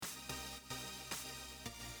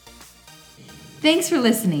Thanks for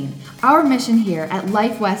listening. Our mission here at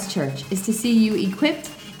Life West Church is to see you equipped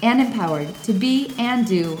and empowered to be and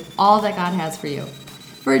do all that God has for you.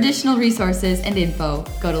 For additional resources and info,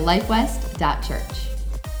 go to lifewest.church.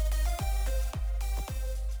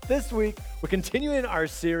 This week, we're continuing our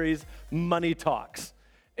series, Money Talks.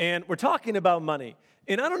 And we're talking about money.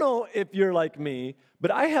 And I don't know if you're like me, but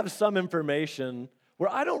I have some information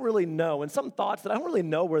where I don't really know, and some thoughts that I don't really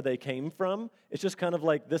know where they came from. It's just kind of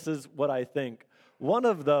like, this is what I think. One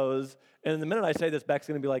of those, and the minute I say this, Beck's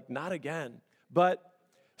going to be like, not again, but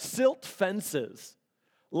silt fences.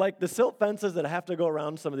 Like the silt fences that have to go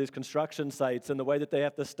around some of these construction sites and the way that they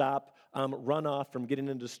have to stop runoff from getting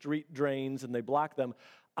into street drains and they block them.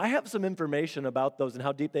 I have some information about those and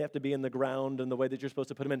how deep they have to be in the ground and the way that you're supposed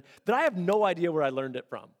to put them in that I have no idea where I learned it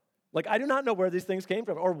from. Like I do not know where these things came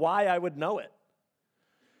from or why I would know it.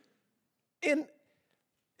 And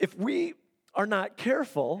if we are not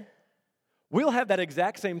careful, we'll have that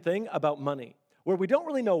exact same thing about money, where we don't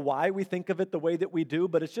really know why we think of it the way that we do,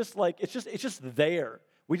 but it's just there.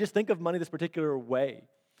 We just think of money this particular way.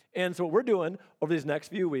 And so what we're doing over these next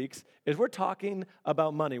few weeks is we're talking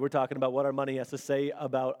about money. We're talking about what our money has to say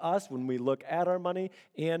about us when we look at our money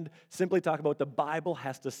and simply talk about what the Bible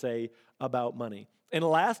has to say about money. And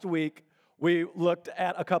last week, we looked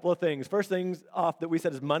at a couple of things. First things off that we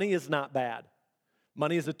said is money is not bad.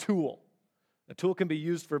 Money is a tool. A tool can be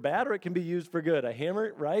used for bad or it can be used for good. A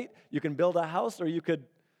hammer, right? You can build a house or you could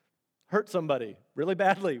hurt somebody really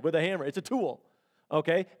badly with a hammer. It's a tool,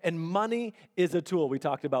 okay? And money is a tool. We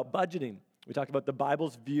talked about budgeting. We talked about the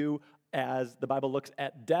Bible's view as the Bible looks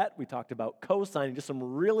at debt. We talked about co-signing, just some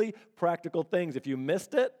really practical things. If you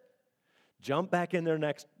missed it, jump back in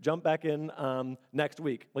next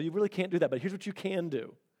week. Well, you really can't do that, but here's what you can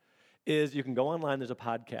do. Is you can go online, there's a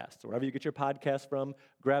podcast. So wherever you get your podcast from,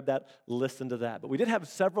 grab that, listen to that. But we did have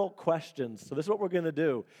several questions. So this is what we're going to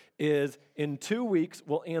do, is in 2 weeks,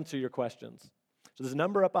 we'll answer your questions. So there's a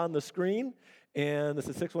number up on the screen, and this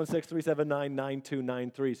is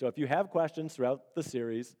 616-379-9293. So if you have questions throughout the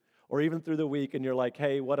series, or even through the week, and you're like,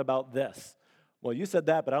 hey, what about this? Well, you said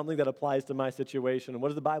that, but I don't think that applies to my situation. And what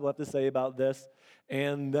does the Bible have to say about this?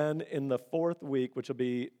 And then in the fourth week, which will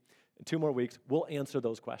be in 2 more weeks, we'll answer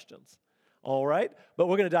those questions. All right? But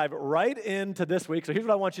we're going to dive right into this week. So here's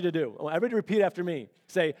what I want you to do. I want everybody to repeat after me.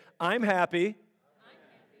 Say, I'm happy,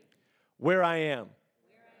 where I am.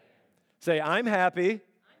 Say, I'm happy,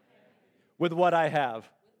 with what I have.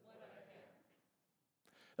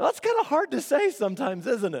 Now, that's kind of hard to say sometimes,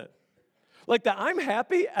 isn't it? Like that I'm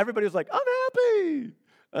happy, everybody was like, I'm happy.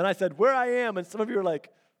 And I said, where I am. And some of you are like,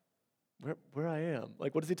 where I am?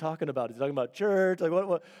 Like, what is he talking about? Is he talking about church? Like,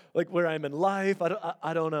 what like where I'm in life?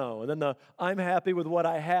 I don't know. And then I'm happy with what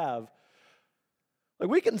I have.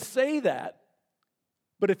 Like, we can say that,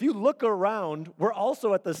 but if you look around, we're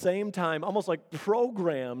also at the same time almost like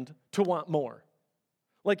programmed to want more.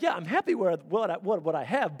 Like, yeah, I'm happy with what I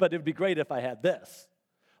have, but it'd be great if I had this.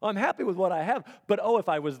 I'm happy with what I have, but if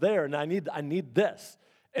I was there and I need this.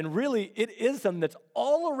 And really, it is something that's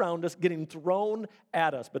all around us getting thrown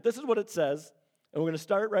at us. But this is what it says, and we're going to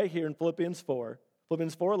start right here in Philippians 4.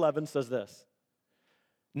 Philippians 4:11 says this.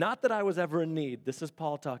 Not that I was ever in need. This is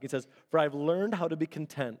Paul talking. He says, for I've learned how to be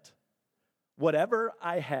content. Whatever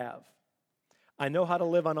I have, I know how to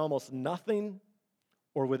live on almost nothing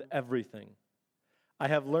or with everything. I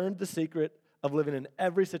have learned the secret of living in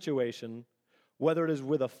every situation, whether it is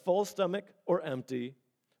with a full stomach or empty,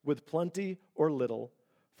 with plenty or little,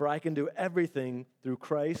 for I can do everything through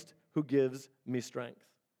Christ who gives me strength.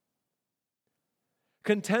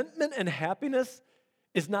 Contentment and happiness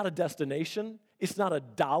is not a destination. It's not a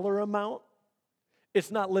dollar amount. It's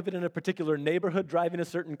not living in a particular neighborhood, driving a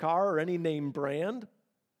certain car or any name brand.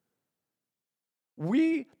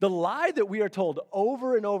 The lie that we are told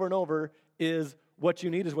over and over and over is what you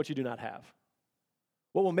need is what you do not have.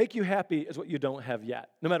 What will make you happy is what you don't have yet,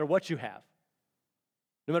 no matter what you have.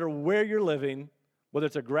 No matter where you're living, whether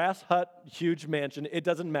it's a grass hut, huge mansion, it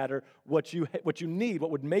doesn't matter. What you need,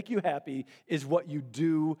 what would make you happy is what you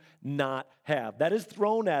do not have. That is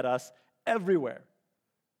thrown at us everywhere.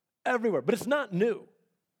 Everywhere. But it's not new.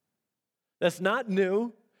 That's not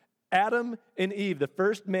new. Adam and Eve, the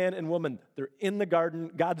first man and woman, they're in the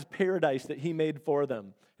garden, God's paradise that he made for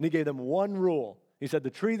them. And he gave them one rule. He said, the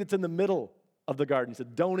tree that's in the middle of the garden, he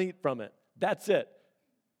said, don't eat from it. That's it.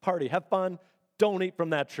 Party, have fun, don't eat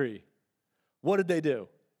from that tree. What did they do?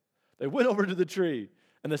 They went over to the tree,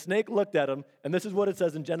 and the snake looked at them, and this is what it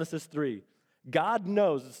says in Genesis 3. God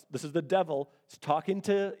knows, this is the devil talking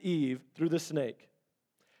to Eve through the snake.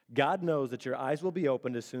 God knows that your eyes will be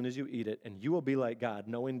opened as soon as you eat it, and you will be like God,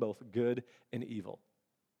 knowing both good and evil.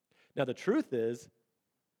 Now, the truth is,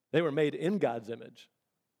 they were made in God's image.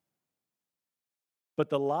 But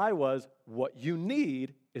the lie was, what you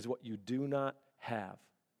need is what you do not have.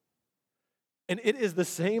 And it is the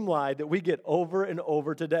same lie that we get over and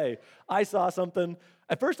over today. I saw something,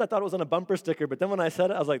 at first I thought it was on a bumper sticker, but then when I said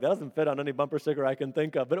it, I was like, that doesn't fit on any bumper sticker I can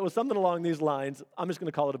think of. But it was something along these lines. I'm just going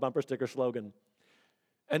to call it a bumper sticker slogan.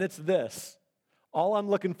 And it's this: all I'm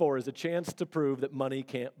looking for is a chance to prove that money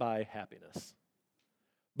can't buy happiness.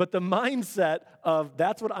 But the mindset of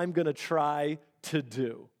that's what I'm going to try to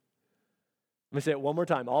do. Let me say it one more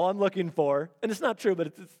time. All I'm looking for, and it's not true,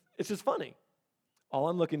 but it's just funny. All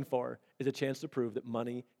I'm looking for is a chance to prove that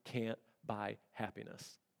money can't buy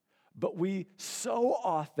happiness. But we so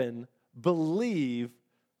often believe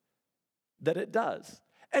that it does.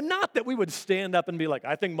 And not that we would stand up and be like,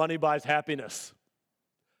 I think money buys happiness.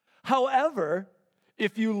 However,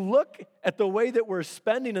 if you look at the way that we're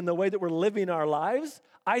spending and the way that we're living our lives,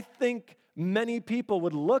 I think many people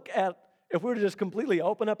would look at, if we were to just completely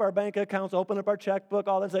open up our bank accounts, open up our checkbook,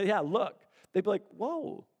 all that, and say, yeah, look. They'd be like,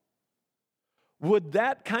 whoa. Would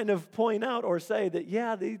that kind of point out or say that,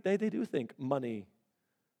 yeah, they do think money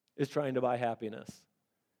is trying to buy happiness?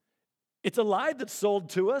 It's a lie that's sold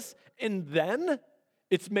to us, and then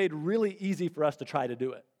it's made really easy for us to try to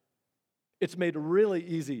do it. It's made really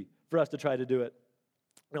easy for us to try to do it.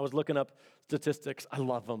 And I was looking up statistics. I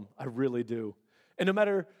love them. I really do. And no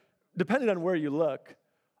matter, depending on where you look,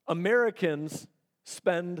 Americans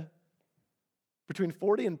spend between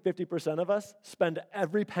 40 and 50% of us spend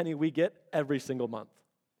every penny we get every single month.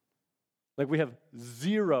 Like we have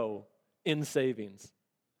zero in savings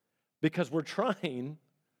because we're trying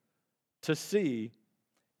to see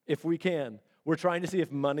if we can. We're trying to see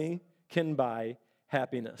if money can buy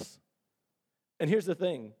happiness. And here's the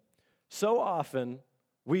thing. So often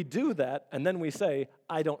we do that and then we say,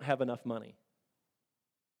 I don't have enough money.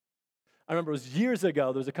 I remember it was years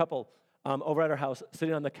ago, there was a couple over at our house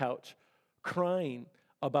sitting on the couch crying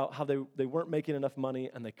about how they weren't making enough money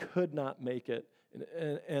and they could not make it.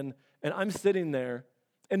 And I'm sitting there,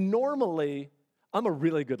 and normally I'm a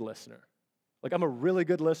really good listener. Like I'm a really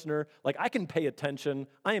good listener. Like I can pay attention.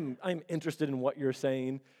 I'm interested in what you're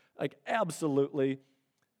saying. Like absolutely.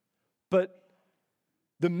 But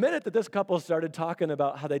the minute that this couple started talking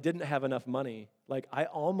about how they didn't have enough money, like I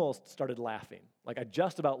almost started laughing. Like I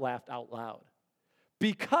just about laughed out loud.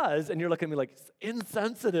 Because, and you're looking at me like,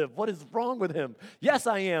 insensitive, what is wrong with him? Yes,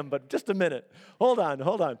 I am, but just a minute. Hold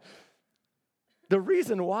on. The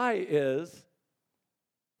reason why is,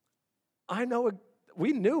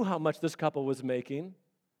 we knew how much this couple was making.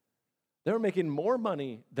 They were making more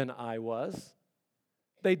money than I was.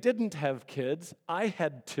 They didn't have kids. I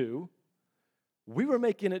had two. We were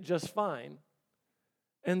making it just fine.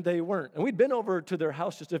 And they weren't. And we'd been over to their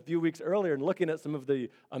house just a few weeks earlier and looking at some of the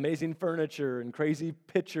amazing furniture and crazy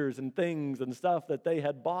pictures and things and stuff that they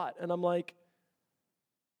had bought. And I'm like,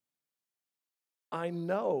 I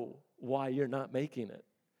know why you're not making it.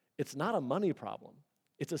 It's not a money problem.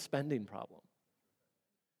 It's a spending problem.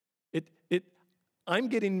 I'm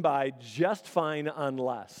getting by just fine on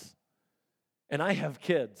less. And I have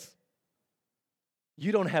kids.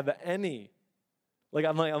 You don't have any.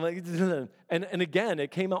 I'm like, and again,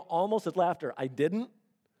 it came out almost as laughter. I did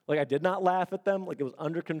not laugh at them. Like it was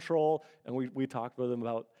under control. And we talked with them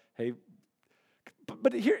about, hey,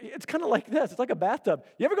 but here, it's kind of like this. It's like a bathtub.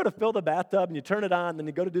 You ever go to fill the bathtub and you turn it on, then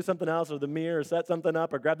you go to do something else or the mirror or set something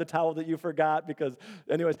up or grab the towel that you forgot because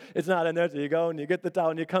anyways, it's not in there. So you go and you get the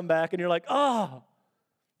towel and you come back and you're like, oh,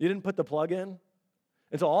 you didn't put the plug in?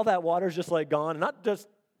 And so all that water's just like gone. And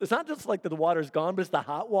it's not just like the water's gone, but it's the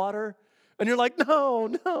hot water. And you're like,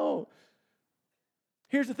 no.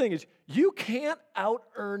 Here's the thing is, you can't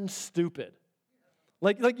out-earn stupid.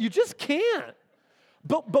 Like you just can't.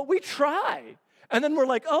 But we try. And then we're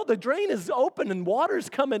like, oh, the drain is open and water's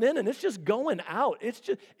coming in and it's just going out.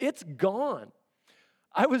 It's gone.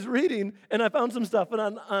 I was reading and I found some stuff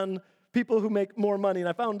on people who make more money, and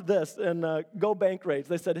I found this in Go Bank Rates.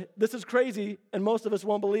 They said, this is crazy, and most of us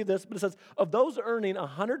won't believe this, but it says, of those earning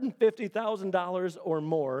 $150,000 or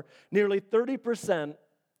more, nearly 30%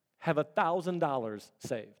 have $1,000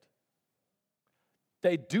 saved.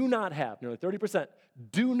 They do not have, nearly 30%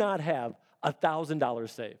 do not have $1,000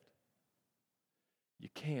 saved. You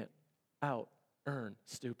can't out-earn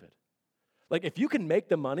stupid. Like, if you can make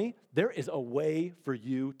the money, there is a way for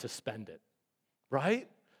you to spend it, right?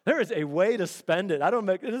 There is a way to spend it.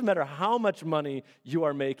 It doesn't matter how much money you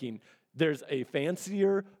are making. There's a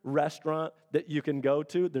fancier restaurant that you can go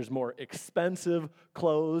to. There's more expensive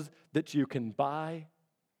clothes that you can buy.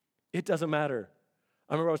 It doesn't matter.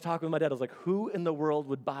 I remember I was talking with my dad. I was like, who in the world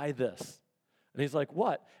would buy this? And he's like,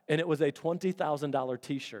 what? And it was a $20,000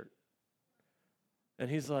 t-shirt. And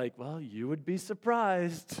he's like, well, you would be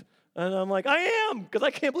surprised. And I'm like, I am, because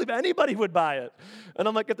I can't believe anybody would buy it. And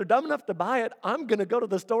I'm like, if they're dumb enough to buy it, I'm going to go to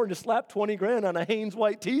the store and just slap 20 grand on a Hanes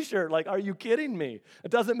white t-shirt. Like, are you kidding me?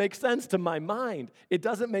 It doesn't make sense to my mind. It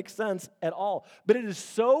doesn't make sense at all. But it is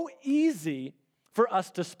so easy for us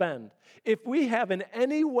to spend. If we have in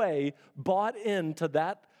any way bought into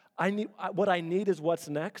that, what I need is what's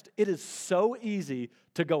next, it is so easy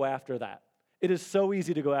to go after that. It is so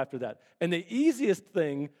easy to go after that. And the easiest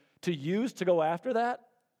thing to use to go after that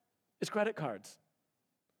is credit cards,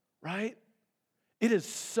 right? It is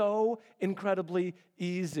so incredibly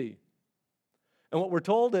easy. And what we're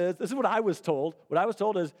told is, this is what I was told. What I was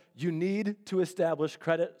told is, you need to establish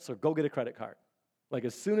credit, so go get a credit card. Like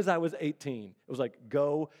as soon as I was 18, it was like,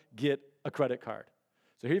 go get a credit card.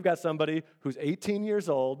 So here you've got somebody who's 18 years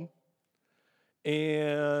old,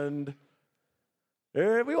 and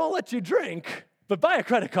we won't let you drink, but buy a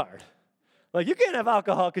credit card. Like, you can't have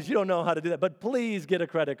alcohol because you don't know how to do that, but please get a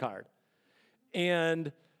credit card.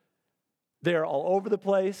 And they're all over the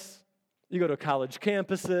place. You go to college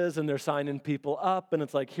campuses, and they're signing people up, and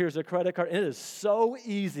it's like, here's a credit card. And it is so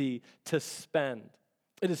easy to spend.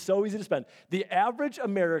 It is so easy to spend. The average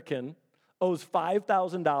American owes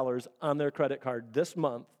 $5,000 on their credit card this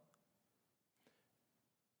month,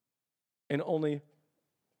 and only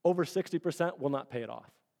over 60% will not pay it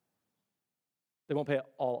off. They won't pay it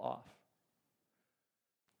all off.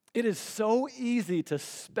 It is so easy to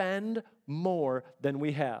spend more than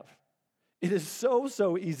we have. It is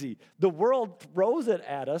so easy. The world throws it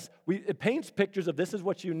at us. It paints pictures of this is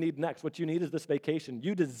what you need next. What you need is this vacation.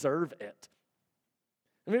 You deserve it.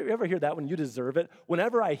 Have you ever hear that when you deserve it?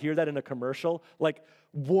 Whenever I hear that in a commercial, like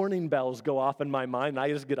warning bells go off in my mind, and I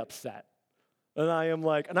just get upset. And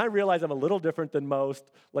I realize I'm a little different than most.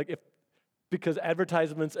 Because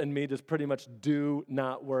advertisements and me just pretty much do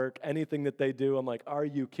not work. Anything that they do, I'm like, are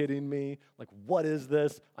you kidding me? Like, what is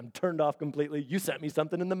this? I'm turned off completely. You sent me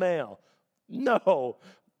something in the mail. No.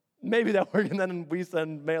 Maybe that works, and then we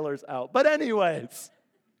send mailers out. But anyways,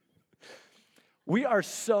 we are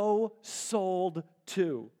so sold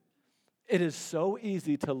to. It is so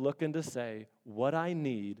easy to look and to say, what I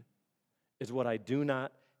need is what I do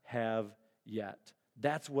not have yet.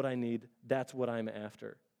 That's what I need. That's what I'm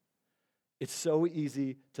after. It's so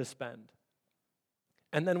easy to spend.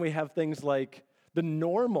 And then we have things like the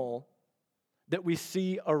normal that we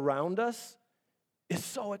see around us is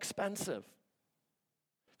so expensive.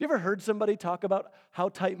 Have you ever heard somebody talk about how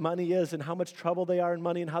tight money is and how much trouble they are in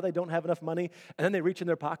money and how they don't have enough money, and then they reach in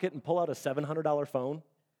their pocket and pull out a $700 phone?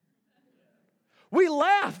 We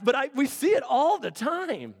laugh, but we see it all the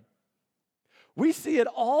time. We see it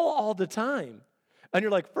all the time. And you're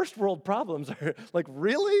like, first world problems are like,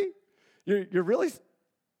 really? You're really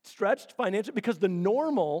stretched financially because the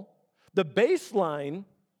normal, the baseline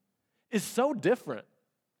is so different.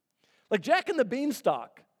 Like Jack and the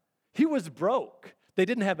Beanstalk, he was broke. They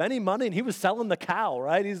didn't have any money, and he was selling the cow,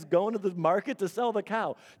 right? He's going to the market to sell the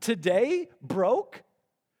cow. Today, broke?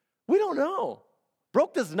 We don't know.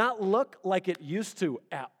 Broke does not look like it used to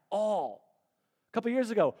at all. A couple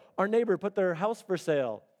years ago, our neighbor put their house for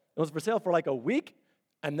sale. It was for sale for like a week,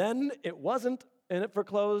 and then it wasn't, and it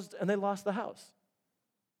foreclosed, and they lost the house.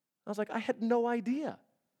 I was like, I had no idea.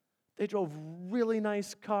 They drove really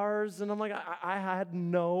nice cars, and I'm like, I had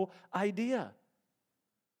no idea.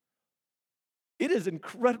 It is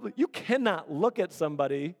incredibly, you cannot look at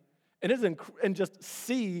somebody and just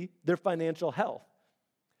see their financial health.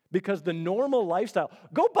 Because the normal lifestyle,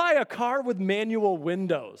 go buy a car with manual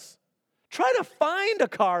windows. Try to find a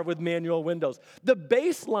car with manual windows. The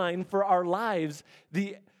baseline for our lives,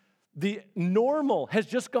 the normal has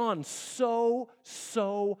just gone so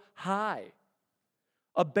high.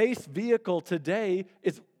 A base vehicle today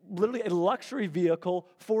is literally a luxury vehicle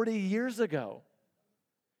 40 years ago.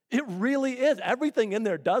 It really is. Everything in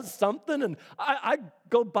there does something, and I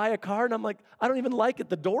go buy a car, and I'm like, I don't even like it.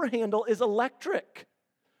 The door handle is electric.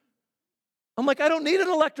 I'm like, I don't need an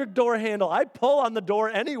electric door handle. I pull on the door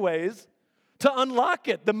anyways to unlock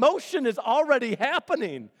it. The motion is already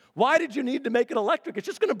happening. Why did you need to make it electric? It's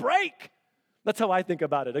just going to break. That's how I think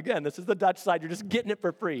about it. Again, this is the Dutch side. You're just getting it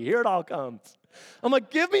for free. Here it all comes. I'm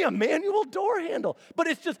like, give me a manual door handle. But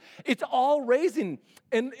it's all raising.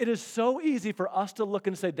 And it is so easy for us to look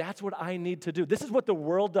and say, that's what I need to do. This is what the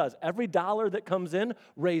world does. Every dollar that comes in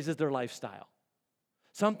raises their lifestyle.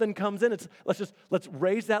 Something comes in, let's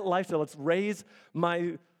raise that lifestyle. Let's raise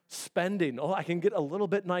my spending. Oh, I can get a little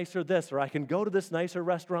bit nicer this, or I can go to this nicer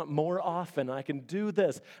restaurant more often. I can do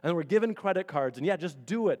this. And we're given credit cards, and yeah, just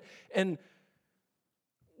do it. And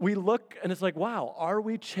we look and it's like, wow, are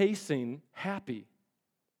we chasing happy?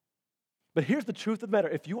 But here's the truth of the matter.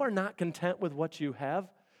 If you are not content with what you have,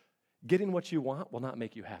 getting what you want will not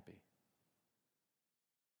make you happy.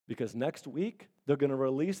 Because next week, they're going to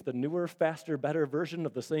release the newer, faster, better version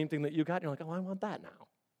of the same thing that you got. And you're like, oh, I want that now.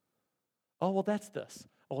 Oh, well, that's this.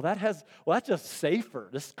 Oh, that's just safer.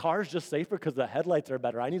 This car's just safer because the headlights are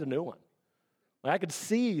better. I need a new one. Like, I could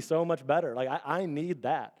see so much better. Like, I need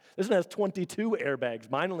that. This one has 22 airbags.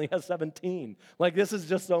 Mine only has 17. Like, this is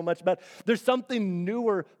just so much better. There's something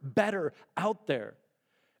newer, better out there.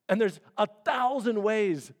 And there's 1,000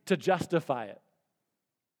 ways to justify it.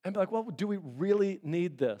 And be like, well, do we really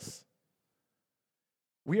need this?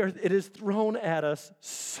 It is thrown at us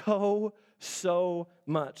so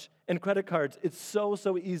much. And credit cards, it's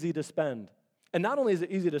so easy to spend. And not only is it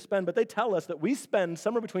easy to spend, but they tell us that we spend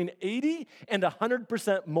somewhere between 80 and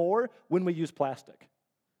 100% more when we use plastic.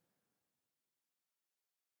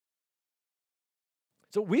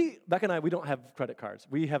 So Becca and I, we don't have credit cards.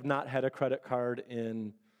 We have not had a credit card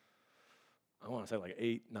in, I want to say like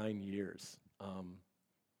 8-9 years.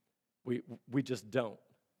 We just don't.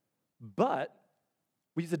 But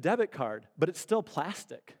we use a debit card, but it's still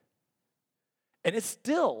plastic. And it's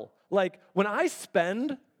still, like, when I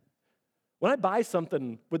buy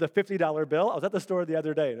something with a $50 bill, I was at the store the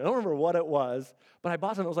other day, and I don't remember what it was, but I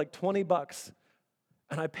bought something that was like $20,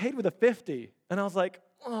 and I paid with a 50, and I was like,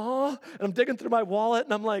 oh, and I'm digging through my wallet,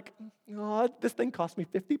 and I'm like, oh, this thing cost me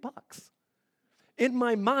 $50. In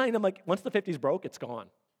my mind, I'm like, once the 50's broke, it's gone.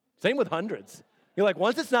 Same with hundreds. You're like,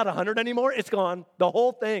 once it's not 100 anymore, it's gone. The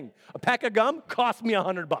whole thing. A pack of gum cost me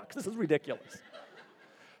 $100. This is ridiculous.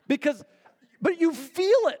 But you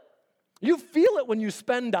feel it. You feel it when you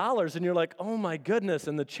spend dollars and you're like, oh my goodness,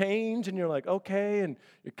 and the change, and you're like, okay, and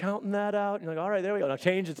you're counting that out, and you're like, all right, there we go. Now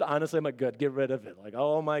change, it's honestly, I'm like, good, get rid of it. Like,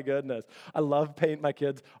 oh my goodness. I love paying my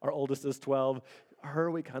kids. Our oldest is 12.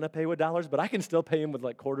 Her, we kind of pay with dollars, but I can still pay him with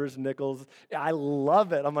like quarters and nickels. I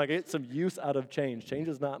love it. I'm like, get some use out of change. Change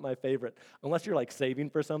is not my favorite. Unless you're like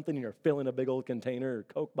saving for something and you're filling a big old container or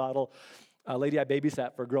Coke bottle. A lady I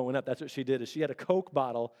babysat for growing up, that's what she did, is she had a Coke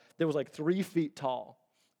bottle that was like 3 feet tall.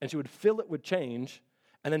 And she would fill it with change,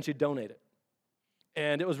 and then she'd donate it.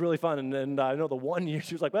 And it was really fun. And I know the one year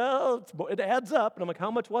she was like, well, it adds up. And I'm like, how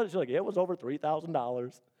much was it? She's like, it was over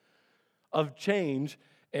 $3,000 of change,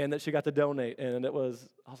 and that she got to donate. And I was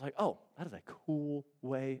like, oh, that is a cool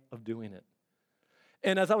way of doing it.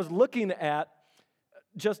 And as I was looking at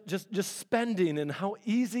just spending and how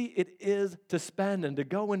easy it is to spend and to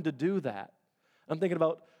go and to do that, I'm thinking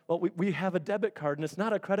about, well, we have a debit card, and it's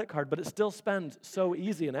not a credit card, but it still spends so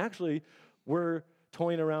easy. And actually, we're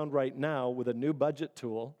toying around right now with a new budget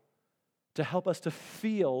tool to help us to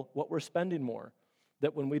feel what we're spending more.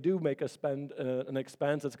 That when we do make an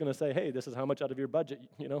expense, it's going to say, hey, this is how much out of your budget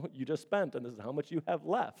you just spent, and this is how much you have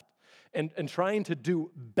left. And trying to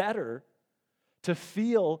do better to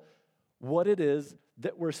feel what it is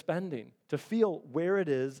that we're spending, to feel where it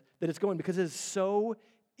is that it's going, because it is so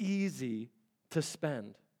easy to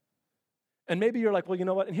spend. And maybe you're like, well, you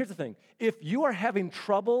know what? And here's the thing. If you are having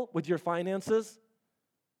trouble with your finances,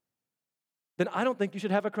 then I don't think you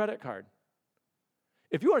should have a credit card.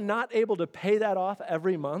 If you are not able to pay that off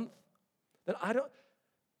every month, then I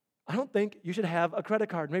don't think you should have a credit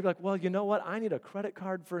card. Maybe like, well, you know what? I need a credit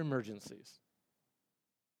card for emergencies.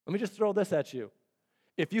 Let me just throw this at you.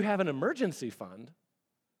 If you have an emergency fund,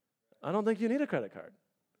 I don't think you need a credit card.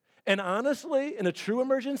 And honestly, in a true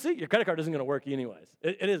emergency, your credit card isn't going to work anyways.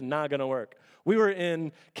 It is not going to work. We were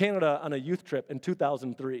in Canada on a youth trip in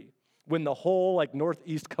 2003 when the whole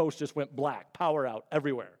northeast coast just went black, power out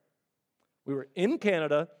everywhere. We were in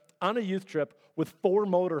Canada on a youth trip with 4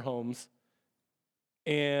 motorhomes,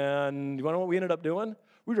 and you want to know what we ended up doing?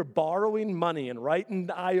 We were borrowing money and writing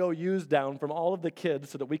IOUs down from all of the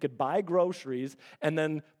kids so that we could buy groceries and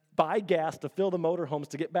then buy gas to fill the motorhomes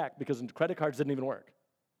to get back, because credit cards didn't even work.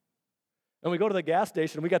 And we go to the gas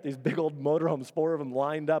station, and we got these big old motorhomes, 4 of them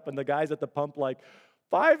lined up, and the guys at the pump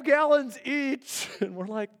 5 gallons each. And we're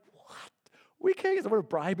like, what? We can't. So we're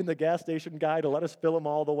bribing the gas station guy to let us fill them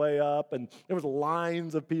all the way up. And there was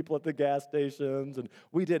lines of people at the gas stations, and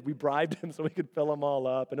we bribed him so we could fill them all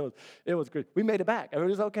up. And it was great. We made it back. It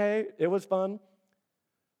was okay. It was fun.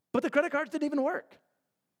 But the credit cards didn't even work.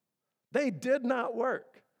 They did not work.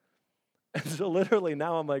 And so literally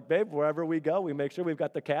now I'm like, babe, wherever we go, we make sure we've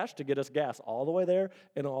got the cash to get us gas all the way there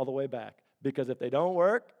and all the way back. Because if they don't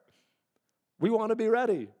work, we want to be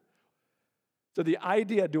ready. So the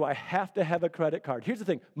idea, do I have to have a credit card? Here's the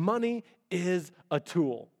thing. Money is a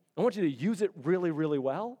tool. I want you to use it really, really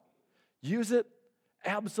well. Use it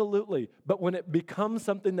Absolutely. But when it becomes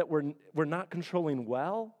something that we're not controlling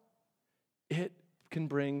well, it can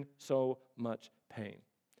bring so much pain.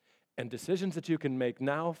 And decisions that you can make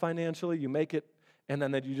now financially, you make it, and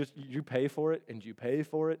then you pay for it, and you pay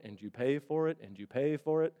for it, and you pay for it, and you pay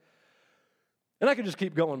for it. And I could just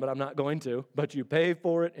keep going, but I'm not going to. But you pay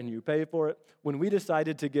for it, and you pay for it. When we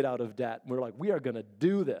decided to get out of debt, we're like, we are going to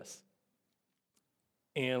do this.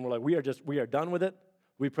 And we're like, we are done with it.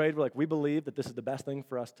 We prayed, we're like, we believe that this is the best thing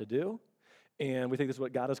for us to do. And we think this is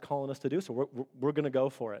what God is calling us to do, so we're going to go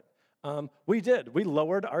for it. We did. We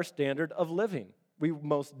lowered our standard of living. We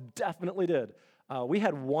most definitely did. We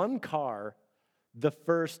had one car the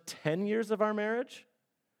first 10 years of our marriage.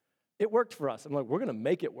 It worked for us. I'm like, we're going to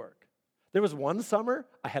make it work. There was one summer,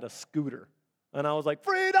 I had a scooter. And I was like,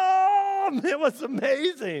 freedom! It was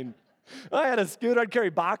amazing. I had a scooter. I'd carry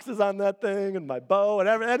boxes on that thing and my bow and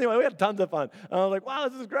everything. Anyway, we had tons of fun. And I was like, wow,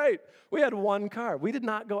 this is great. We had one car. We did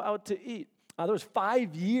not go out to eat. There was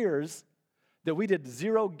 5 years that we did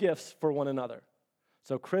 0 gifts for one another.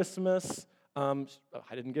 So Christmas, I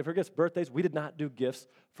didn't give her gifts. Birthdays, we did not do gifts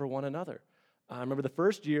for one another. I remember the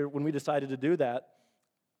first year when we decided to do that,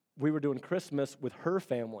 we were doing Christmas with her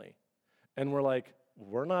family. And we're like,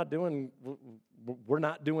 we're not doing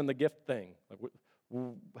the gift thing. Like,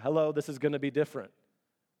 hello, this is going to be different.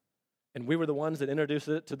 And we were the ones that introduced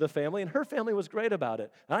it to the family, and her family was great about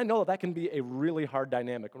it. And I know that can be a really hard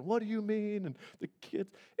dynamic. What do you mean? And the kids.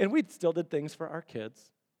 And we still did things for our kids.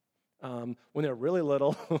 When they were really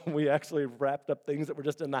little, we actually wrapped up things that were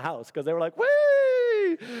just in the house because they were like,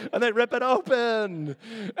 whee! And they rip it open.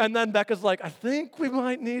 And then Becca's like, I think we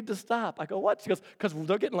might need to stop. I go, what? She goes, because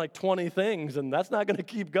they're getting like 20 things, and that's not going to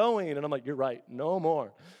keep going. And I'm like, you're right, no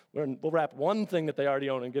more. We'll wrap one thing that they already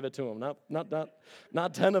own and give it to them,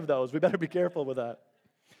 not 10 of those. We better be careful with that.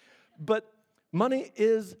 But money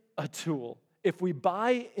is a tool. If we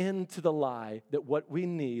buy into the lie that what we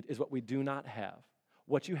need is what we do not have,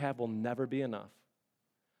 what you have will never be enough.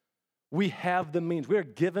 We have the means. We are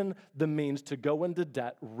given the means to go into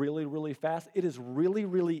debt really, really fast. It is really,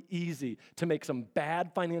 really easy to make some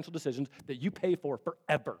bad financial decisions that you pay for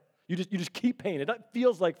forever. You just keep paying it. It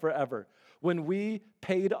feels like forever. When we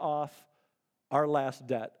paid off our last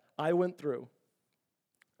debt, I went through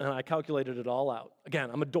and I calculated it all out. Again,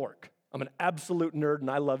 I'm a dork. I'm an absolute nerd,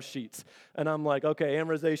 and I love sheets. And I'm like, okay,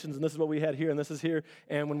 amortizations, and this is what we had here, and this is here.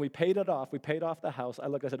 And when we paid it off, we paid off the house. I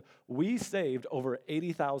said, we saved over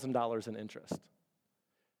 $80,000 in interest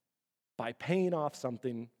by paying off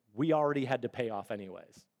something we already had to pay off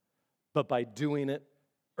anyways, but by doing it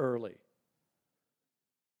early.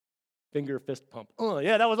 Finger fist pump. Oh,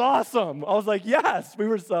 yeah, that was awesome. I was like, yes, we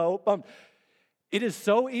were so pumped. It is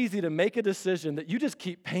so easy to make a decision that you just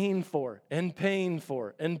keep paying for and paying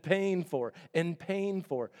for and paying for and paying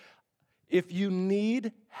for. If you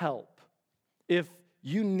need help, and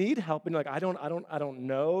you're like, I don't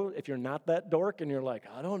know, if you're not that dork and you're like,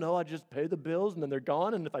 I don't know, I just pay the bills and then they're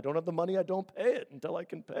gone, and if I don't have the money, I don't pay it until I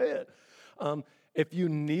can pay it. If you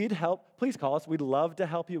need help, please call us. We'd love to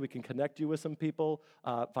help you. We can connect you with some people.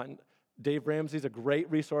 Dave Ramsey's a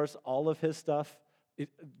great resource, all of his stuff.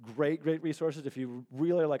 Great resources. If you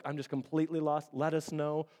really are like, I'm just completely lost, let us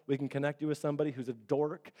know. We can connect you with somebody who's a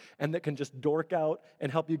dork and that can just dork out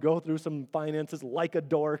and help you go through some finances like a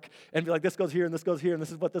dork and be like, this goes here and this goes here and this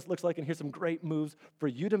is what this looks like, and here's some great moves for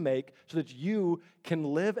you to make so that you can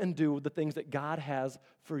live and do the things that God has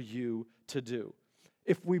for you to do.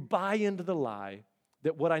 If we buy into the lie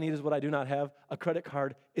that what I need is what I do not have, a credit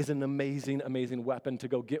card is an amazing, amazing weapon to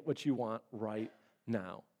go get what you want right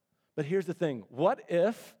now. But here's the thing. What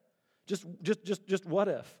if, just what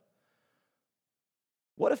if?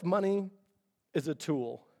 What if money is a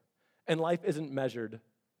tool and life isn't measured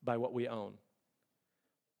by what we own?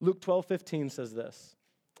 Luke 12:15 says this.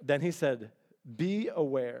 Then he said, be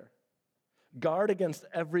aware. Guard against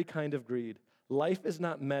every kind of greed. Life is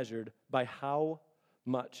not measured by how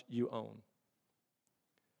much you own.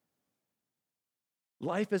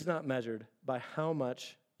 Life is not measured by how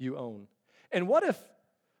much you own. And what if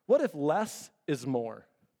less is more?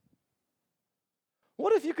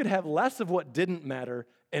 What if you could have less of what didn't matter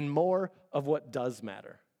and more of what does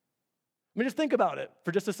matter? I mean, just think about it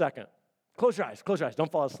for just a second. Close your eyes.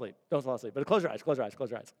 Don't fall asleep. But close your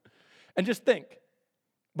eyes. And just think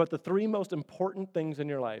about the 3 most important things in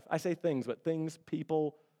your life. I say things, but things,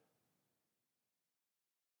 people.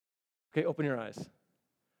 Okay, open your eyes.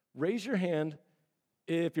 Raise your hand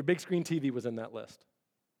if your big screen TV was in that list.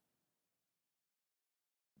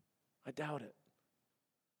 I doubt it.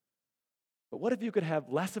 But what if you could have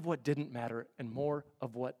less of what didn't matter and more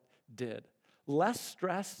of what did? Less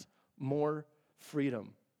stress, more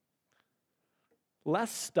freedom.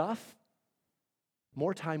 Less stuff,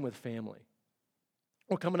 more time with family.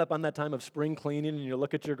 We're coming up on that time of spring cleaning, and you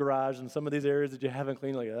look at your garage and some of these areas that you haven't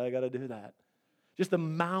cleaned, like, I got to do that. Just the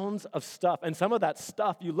mounds of stuff. And some of that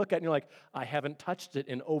stuff you look at and you're like, I haven't touched it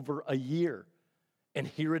in over a year. And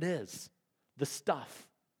here it is, the stuff.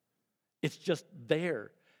 It's just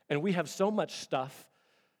there. And we have so much stuff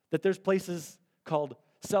that there's places called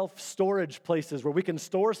self-storage places where we can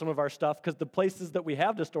store some of our stuff because the places that we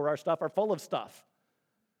have to store our stuff are full of stuff.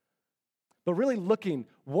 But really looking,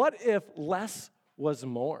 what if less was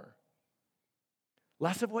more?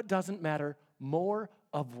 Less of what doesn't matter, more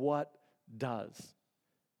of what does.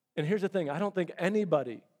 And here's the thing, I don't think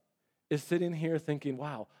anybody is sitting here thinking,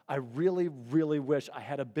 wow, I really, really wish I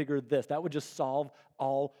had a bigger this. That would just solve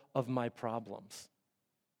all of my problems.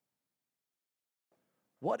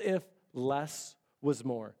 What if less was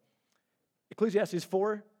more? Ecclesiastes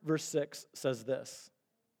 4, verse 6 says this,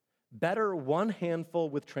 better one handful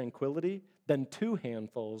with tranquility than two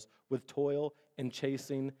handfuls with toil and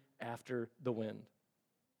chasing after the wind.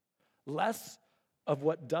 Less of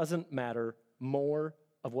what doesn't matter, more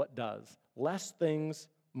of what does. Less things,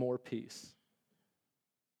 more peace.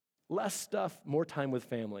 Less stuff, more time with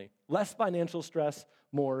family. Less financial stress,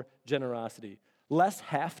 more generosity. Less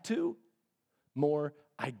have to, more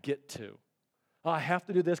I get to. Oh, I have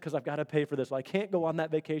to do this because I've got to pay for this. Well, I can't go on that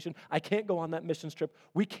vacation. I can't go on that mission trip.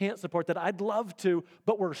 We can't support that. I'd love to,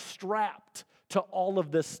 but we're strapped to all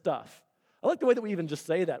of this stuff. I like the way that we even just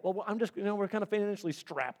say that. Well, I'm just, we're kind of financially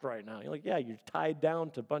strapped right now. You're like, yeah, you're tied down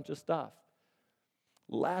to a bunch of stuff.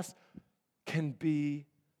 Less can be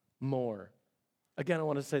more. Again, I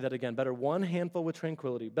want to say that again. Better one handful with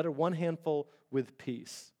tranquility, better one handful with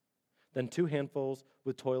peace than two handfuls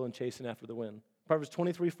with toil and chasing after the wind. Proverbs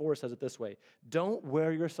 23:4 says it this way, don't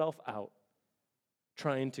wear yourself out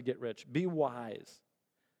trying to get rich. Be wise.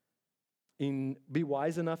 Be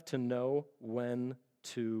wise enough to know when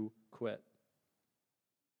to quit.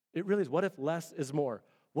 It really is. What if less is more?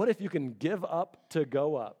 What if you can give up to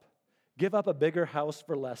go up? Give up a bigger house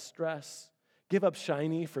for less stress. Give up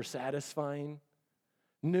shiny for satisfying.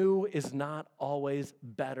 New is not always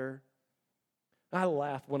better. I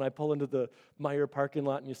laugh when I pull into the Meijer parking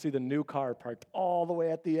lot and you see the new car parked all the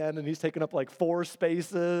way at the end and he's taking up like 4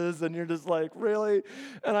 spaces and you're just like, really?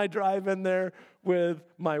 And I drive in there with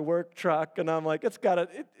my work truck and I'm like,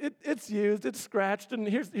 it's used, it's scratched. And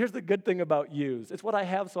here's the good thing about used. It's what I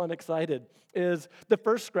have, so I'm excited, is the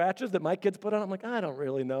first scratches that my kids put on, I'm like, I don't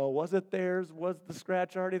really know. Was it theirs? Was the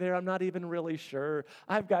scratch already there? I'm not even really sure.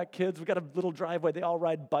 I've got kids, we've got a little driveway. They all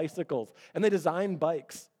ride bicycles and they design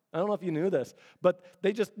bikes. I don't know if you knew this, but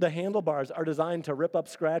the handlebars are designed to rip up,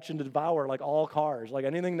 scratch, and devour like all cars, like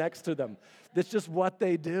anything next to them. That's just what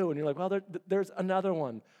they do. And you're like, well, there's another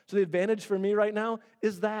one. So the advantage for me right now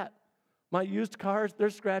is that. My used cars,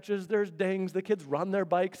 there's scratches, there's dings, the kids run their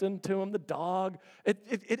bikes into them, the dog.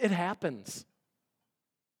 It happens.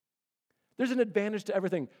 There's an advantage to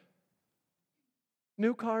everything.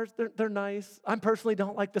 New cars, they're nice. I personally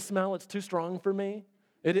don't like the smell. It's too strong for me.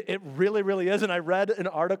 It really, really is. And I read an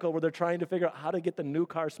article where they're trying to figure out how to get the new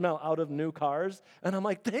car smell out of new cars. And I'm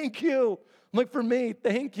like, thank you. I'm like, for me,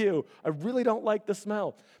 thank you. I really don't like the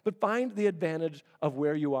smell. But find the advantage of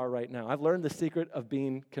where you are right now. I've learned the secret of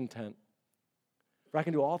being content. For I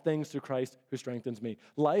can do all things through Christ who strengthens me.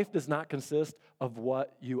 Life does not consist of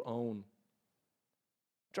what you own.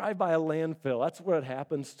 Drive by a landfill. That's what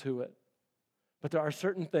happens to it. But there are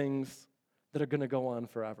certain things that are going to go on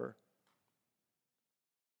forever.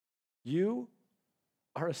 You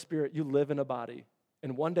are a spirit. You live in a body.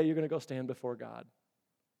 And one day you're going to go stand before God.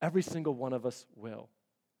 Every single one of us will.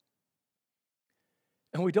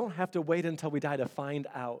 And we don't have to wait until we die to find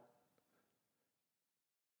out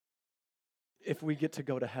if we get to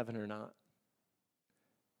go to heaven or not.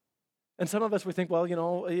 And some of us, we think, well,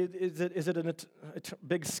 is it a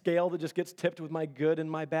big scale that just gets tipped with my good and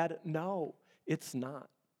my bad? No, it's not.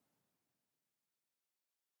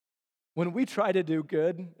 When we try to do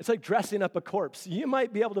good, it's like dressing up a corpse. You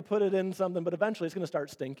might be able to put it in something, but eventually it's going to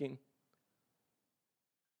start stinking.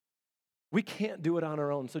 We can't do it on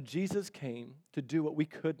our own. So Jesus came to do what we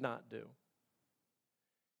could not do.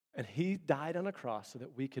 And he died on a cross so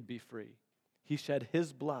that we could be free. He shed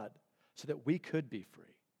his blood so that we could be free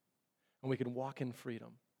and we can walk in freedom.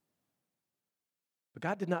 But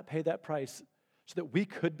God did not pay that price so that we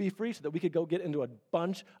could be free, so that we could go get into a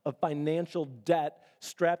bunch of financial debt,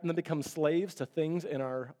 strapped and then become slaves to things in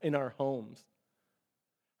our homes.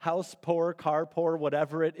 House poor, car poor,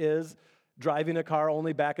 whatever it is, driving a car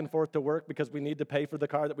only back and forth to work because we need to pay for the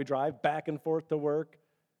car that we drive back and forth to work.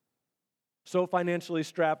 So financially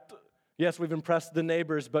strapped, yes, we've impressed the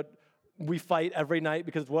neighbors, but we fight every night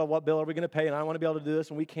because, well, what bill are we going to pay? And I want to be able to do this,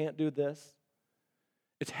 and we can't do this.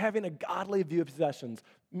 It's having a godly view of possessions.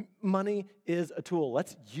 Money is a tool.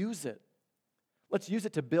 Let's use it. Let's use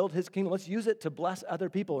it to build his kingdom. Let's use it to bless other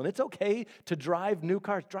people. And it's okay to drive new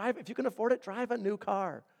cars. If you can afford it, drive a new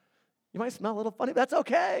car. You might smell a little funny, but that's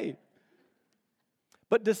okay.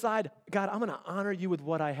 But decide, God, I'm going to honor you with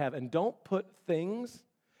what I have. And don't put things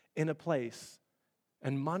in a place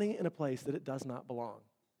and money in a place that it does not belong.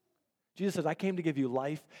 Jesus says, I came to give you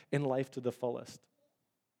life and life to the fullest.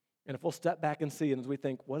 And if we'll step back and see, and as we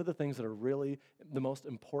think, what are the things that are really the most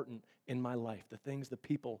important in my life? The things, the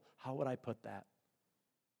people, how would I put that?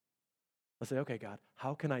 Let's say, okay, God,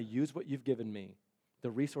 how can I use what you've given me, the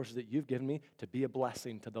resources that you've given me, to be a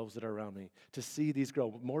blessing to those that are around me, to see these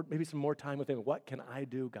grow, maybe some more time with him. What can I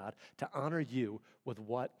do, God, to honor you with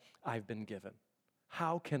what I've been given?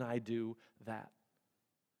 How can I do that?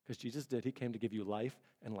 Because Jesus did. He came to give you life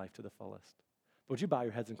and life to the fullest. But would you bow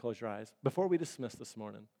your heads and close your eyes? Before we dismiss this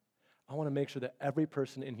morning, I want to make sure that every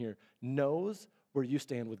person in here knows where you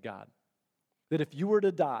stand with God. That if you were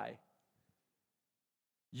to die,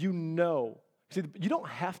 you know. See, you don't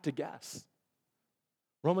have to guess.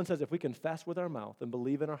 Romans says if we confess with our mouth and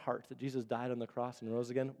believe in our hearts that Jesus died on the cross and rose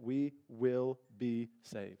again, we will be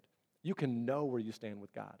saved. You can know where you stand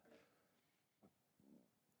with God.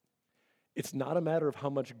 It's not a matter of how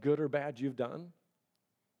much good or bad you've done.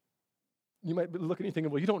 You might be looking at you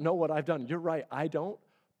thinking, well, you don't know what I've done. You're right, I don't,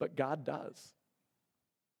 but God does.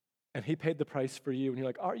 And he paid the price for you. And you're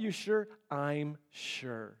like, are you sure? I'm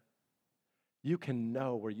sure. You can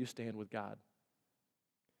know where you stand with God.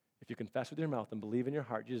 If you confess with your mouth and believe in your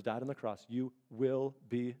heart Jesus died on the cross, you will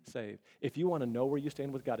be saved. If you want to know where you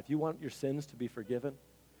stand with God, if you want your sins to be forgiven,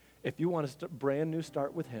 if you want a brand new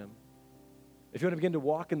start with him, if you want to begin to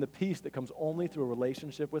walk in the peace that comes only through a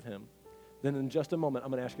relationship with him, then in just a moment, I'm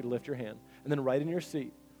going to ask you to lift your hand. And then right in your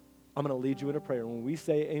seat, I'm going to lead you in a prayer. When we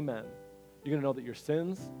say amen, you're going to know that your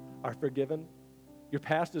sins are forgiven, your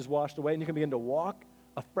past is washed away, and you can begin to walk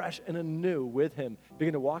afresh and anew with him.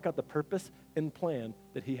 Begin to walk out the purpose and plan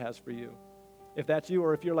that he has for you. If that's you,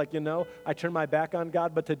 or if you're like, I turned my back on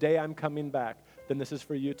God, but today I'm coming back, then this is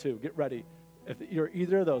for you too. Get ready. If you're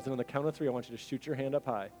either of those, then on the count of 3, I want you to shoot your hand up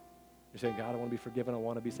high. You're saying, God, I want to be forgiven. I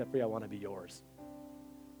want to be set free. I want to be yours.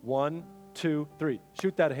 1, 2, 3.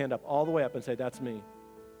 Shoot that hand up all the way up and say, that's me.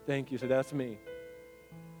 Thank you. Say, that's me.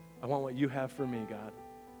 I want what you have for me, God.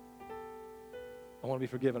 I want to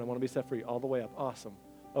be forgiven. I want to be set free all the way up. Awesome.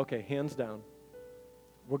 Okay, hands down.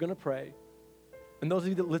 We're going to pray. And those of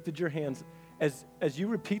you that lifted your hands, as you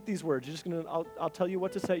repeat these words, you're just going to, I'll tell you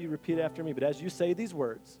what to say. You repeat after me. But as you say these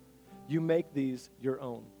words, you make these your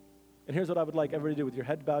own. And here's what I would like everybody to do with your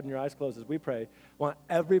head bowed and your eyes closed as we pray. I want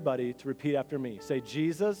everybody to repeat after me. Say,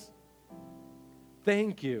 Jesus,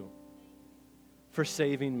 thank you for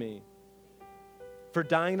saving me, for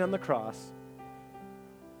dying on the cross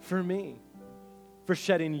for me, for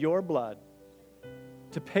shedding your blood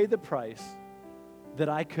to pay the price that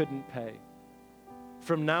I couldn't pay.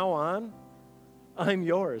 From now on, I'm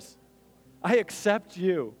yours. I accept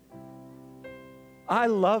you. I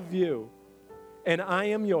love you. And I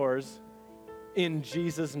am yours in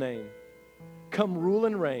Jesus' name. Come rule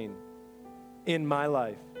and reign in my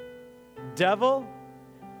life. Devil,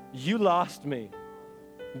 you lost me.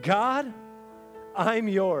 God, I'm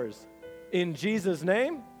yours. In Jesus'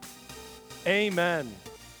 name, amen.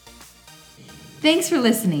 Thanks for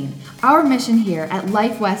listening. Our mission here at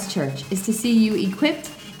Life West Church is to see you equipped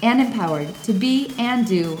and empowered to be and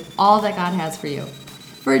do all that God has for you.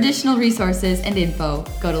 For additional resources and info,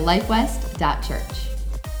 go to lifewest.church.